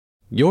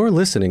You're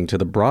listening to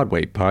the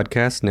Broadway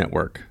Podcast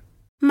Network.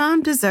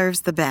 Mom deserves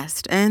the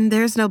best, and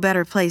there's no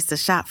better place to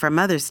shop for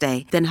Mother's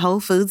Day than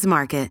Whole Foods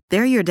Market.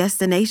 They're your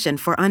destination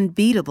for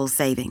unbeatable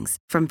savings,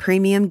 from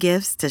premium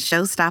gifts to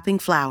show-stopping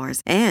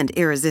flowers and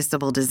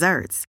irresistible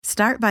desserts.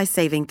 Start by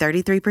saving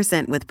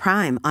 33% with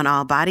Prime on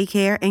all body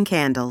care and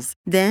candles.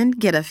 Then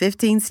get a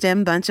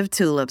 15-stem bunch of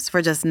tulips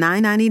for just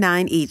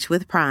 $9.99 each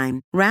with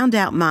Prime. Round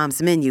out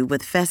Mom's menu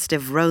with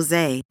festive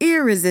rosé,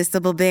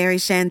 irresistible berry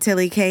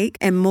chantilly cake,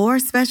 and more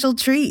special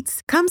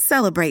treats. Come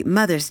celebrate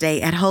Mother's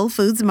Day at Whole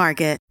Foods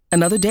Market.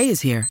 Another day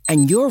is here,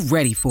 and you're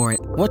ready for it.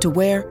 What to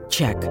wear?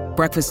 Check.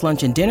 Breakfast,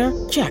 lunch, and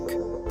dinner? Check.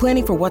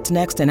 Planning for what's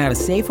next and how to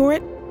save for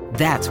it?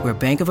 That's where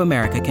Bank of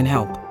America can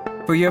help.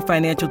 For your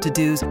financial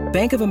to-dos,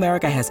 Bank of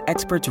America has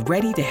experts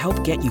ready to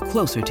help get you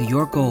closer to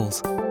your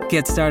goals.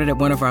 Get started at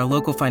one of our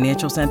local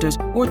financial centers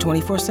or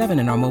 24/7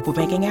 in our mobile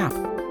banking app.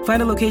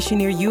 Find a location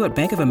near you at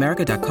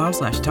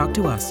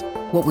bankofamerica.com/talktous.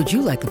 What would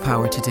you like the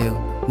power to do?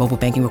 Mobile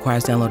banking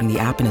requires downloading the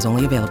app and is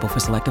only available for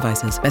select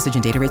devices. Message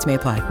and data rates may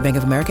apply. Bank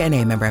of America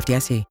N.A., member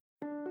FDIC.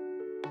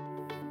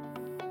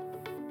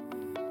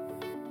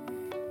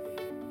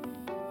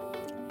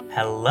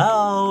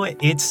 Hello,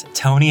 it's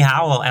Tony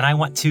Howell, and I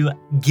want to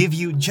give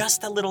you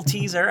just a little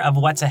teaser of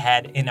what's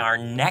ahead in our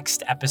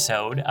next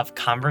episode of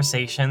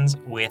Conversations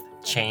with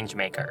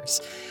Changemakers.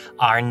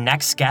 Our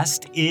next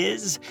guest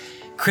is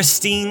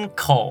Christine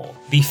Cole,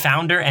 the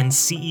founder and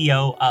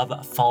CEO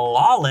of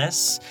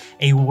Flawless,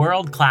 a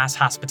world-class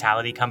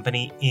hospitality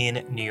company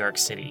in New York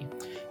City.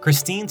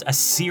 Christine's a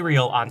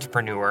serial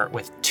entrepreneur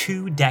with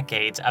 2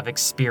 decades of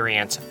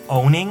experience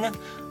owning,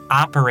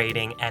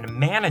 operating, and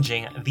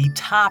managing the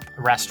top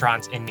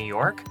restaurants in New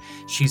York.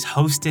 She's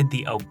hosted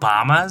the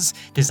Obamas,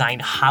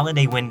 designed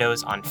holiday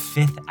windows on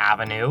Fifth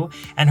Avenue,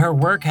 and her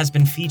work has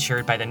been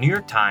featured by the New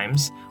York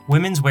Times,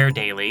 Women's Wear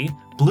Daily,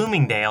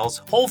 Bloomingdale's,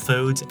 Whole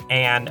Foods,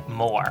 and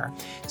more.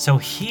 So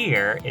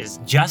here is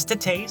just a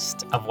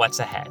taste of what's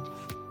ahead.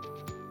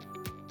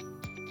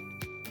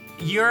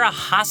 You're a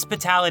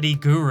hospitality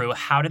guru.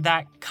 How did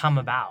that come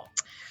about?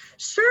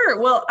 Sure.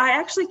 Well, I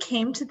actually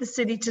came to the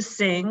city to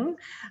sing.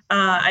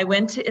 I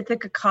went to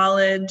Ithaca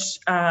College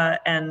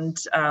and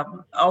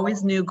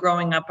always knew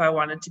growing up I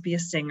wanted to be a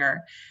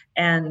singer.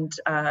 And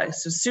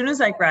so as soon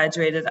as I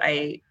graduated,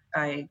 I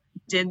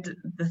did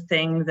the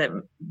thing that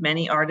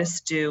many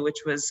artists do,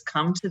 which was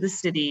come to the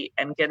city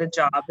and get a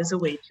job as a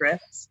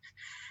waitress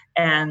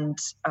and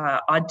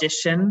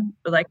audition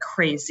like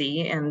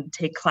crazy and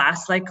take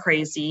class like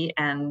crazy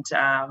and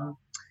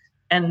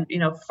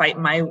fight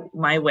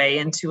my way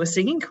into a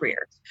singing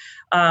career.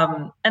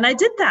 And I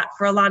did that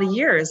for a lot of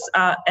years.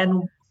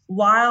 And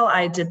while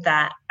I did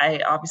that, I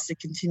obviously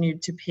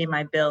continued to pay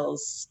my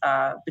bills.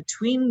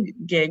 Between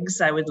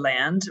gigs, I would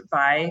land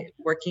by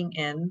working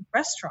in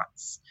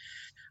restaurants.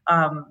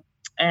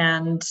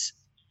 And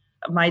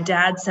my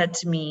dad said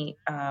to me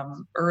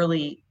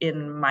early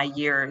in my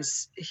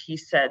years, he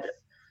said,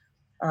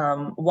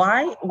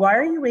 why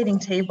are you waiting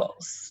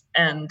tables?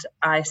 And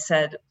I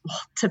said,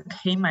 well, to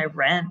pay my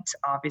rent,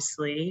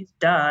 obviously,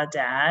 duh,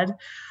 Dad.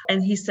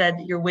 And he said,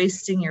 you're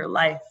wasting your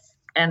life.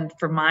 And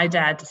for my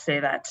dad to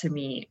say that to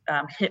me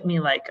hit me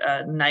like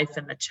a knife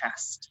in the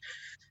chest.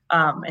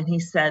 And he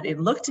said, he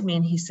looked at me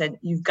and he said,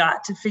 you've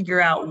got to figure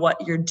out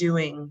what you're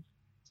doing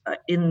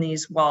in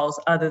these walls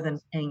other than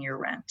paying your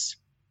rent.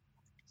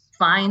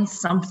 Find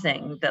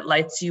something that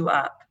lights you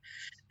up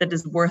that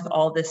is worth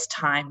all this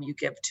time you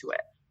give to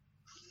it.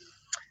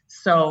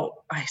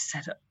 So I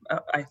said,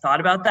 I thought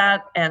about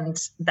that. And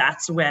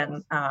that's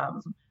when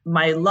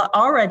my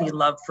already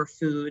love for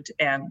food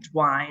and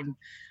wine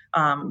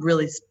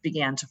really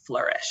began to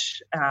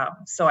flourish.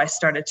 So I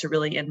started to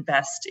really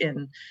invest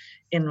in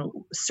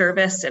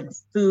service and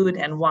food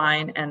and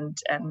wine and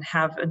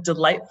have a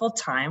delightful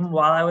time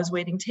while I was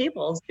waiting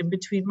tables in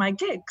between my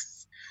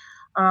gigs.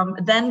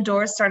 Then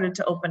doors started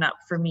to open up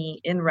for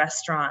me in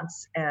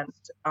restaurants. And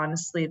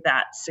honestly,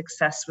 that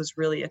success was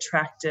really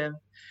attractive.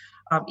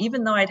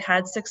 Even though I'd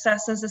had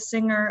success as a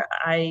singer,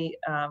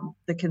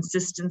 the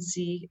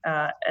consistency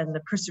and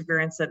the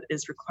perseverance that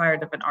is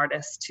required of an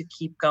artist to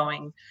keep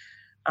going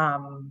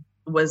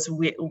was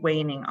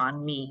waning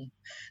on me.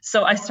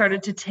 So I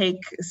started to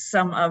take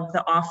some of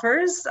the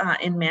offers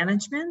in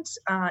management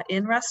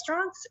in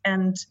restaurants,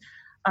 and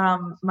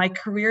my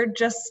career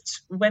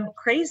just went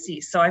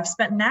crazy. So I've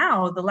spent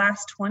now the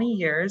last 20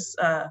 years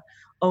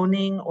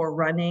owning or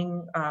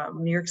running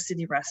New York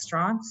City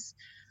restaurants.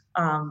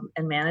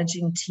 And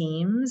managing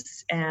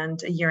teams. And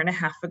a year and a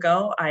half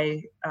ago,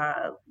 I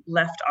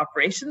left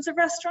operations of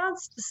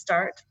restaurants to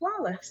start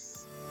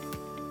Flawless.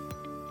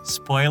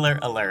 Spoiler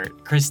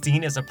alert,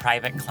 Christine is a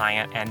private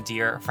client and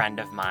dear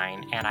friend of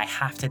mine, and I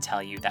have to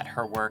tell you that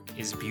her work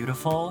is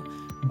beautiful,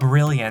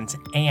 brilliant,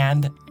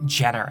 and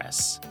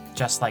generous,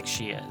 just like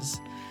she is.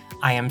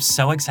 I am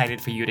so excited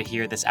for you to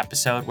hear this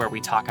episode where we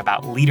talk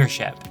about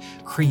leadership,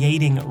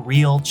 creating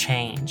real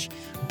change,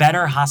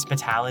 better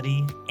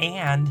hospitality,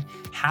 and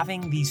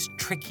having these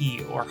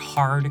tricky or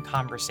hard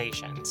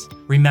conversations.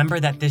 Remember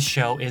that this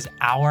show is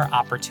our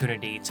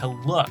opportunity to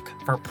look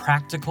for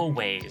practical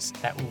ways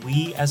that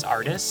we as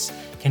artists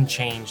can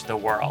change the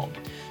world.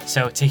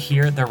 So to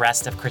hear the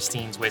rest of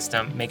Christine's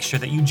wisdom, make sure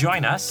that you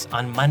join us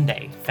on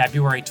Monday,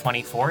 February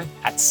 24th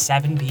at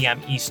 7 p.m.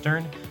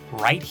 Eastern,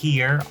 right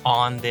here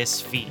on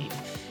this feed.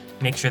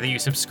 Make sure that you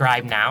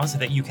subscribe now so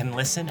that you can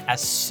listen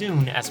as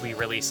soon as we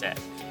release it.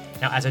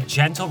 Now, as a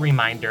gentle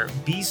reminder,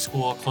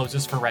 B-School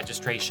closes for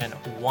registration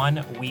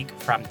 1 week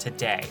from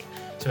today.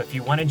 So if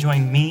you want to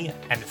join me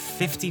and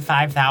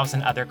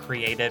 55,000 other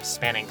creatives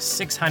spanning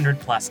 600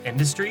 plus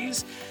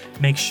industries,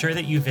 make sure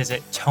that you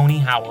visit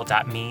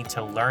tonyhowell.me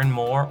to learn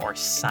more or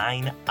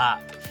sign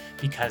up,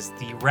 because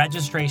the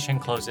registration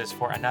closes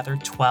for another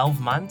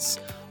 12 months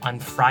on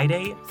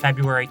Friday,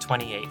 February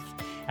 28th.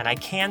 And I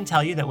can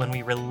tell you that when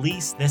we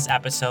release this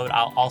episode,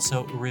 I'll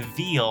also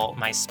reveal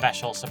my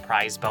special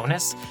surprise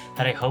bonus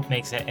that I hope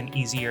makes it an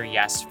easier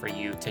yes for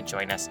you to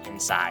join us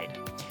inside.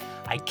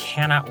 I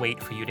cannot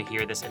wait for you to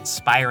hear this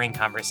inspiring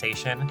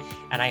conversation,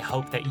 and I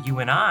hope that you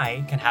and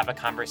I can have a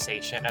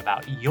conversation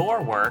about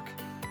your work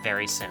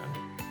very soon.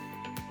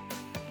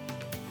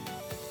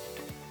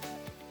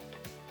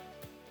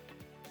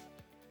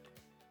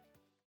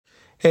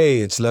 Hey,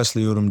 it's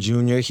Leslie Odom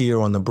Jr. here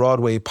on the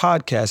Broadway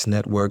Podcast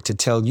Network to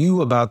tell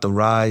you about the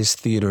Rise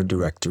Theater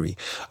Directory,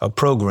 a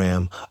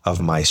program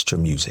of Maestro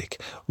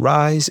Music.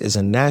 Rise is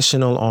a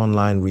national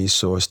online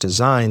resource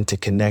designed to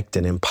connect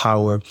and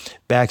empower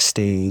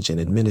backstage and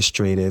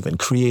administrative and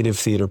creative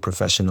theater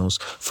professionals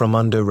from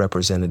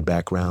underrepresented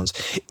backgrounds.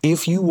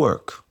 If you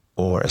work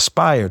or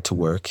aspire to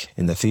work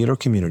in the theater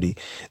community,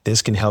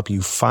 this can help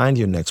you find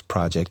your next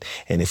project.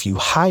 And if you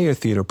hire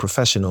theater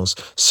professionals,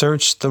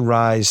 search the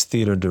Rise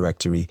Theater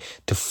Directory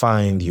to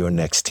find your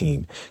next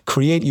team.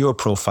 Create your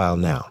profile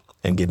now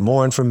and get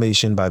more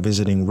information by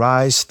visiting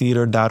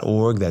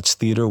risetheater.org. That's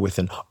theater with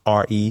an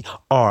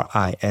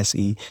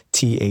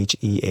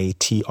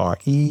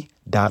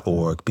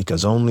risetheatre.org,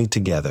 because only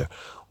together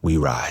we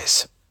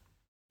rise.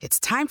 It's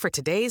time for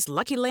today's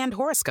Lucky Land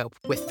horoscope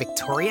with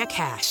Victoria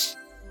Cash.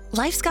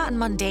 Life's gotten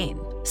mundane,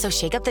 so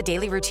shake up the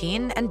daily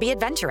routine and be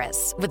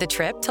adventurous with a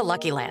trip to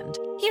Lucky Land.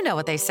 You know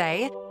what they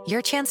say,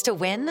 your chance to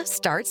win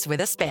starts with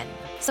a spin.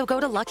 So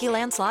go to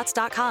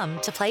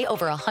LuckyLandSlots.com to play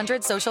over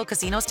 100 social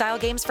casino-style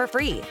games for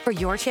free for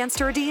your chance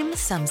to redeem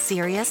some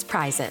serious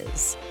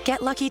prizes.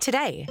 Get lucky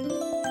today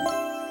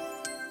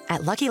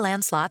at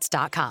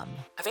LuckyLandSlots.com.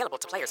 Available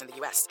to players in the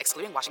U.S.,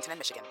 excluding Washington and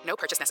Michigan. No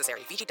purchase necessary.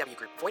 VGW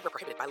Group. Void where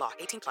prohibited by law.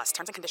 18+.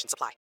 Terms and conditions apply.